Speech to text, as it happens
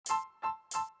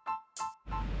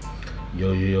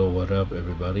Yo, what up,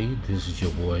 everybody? This is your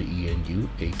boy ENU,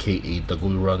 aka The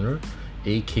Good Runner,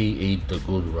 aka The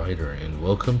Good Rider, and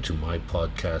welcome to my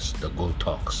podcast, The Good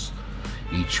Talks.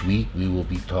 Each week, we will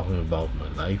be talking about my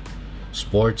life,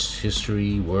 sports,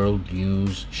 history, world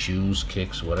news, shoes,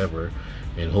 kicks, whatever,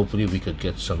 and hopefully, we could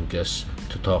get some guests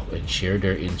to talk and share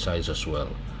their insights as well.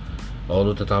 All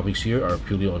of the topics here are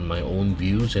purely on my own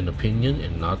views and opinion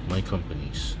and not my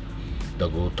company's. The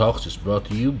Go Talks is brought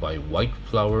to you by White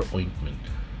Flower Ointment.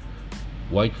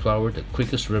 White flour, the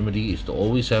quickest remedy is to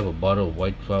always have a bottle of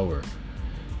white flour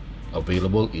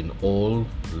available in all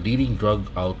leading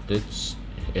drug outlets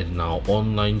and now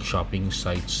online shopping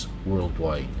sites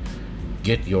worldwide.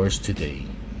 Get yours today.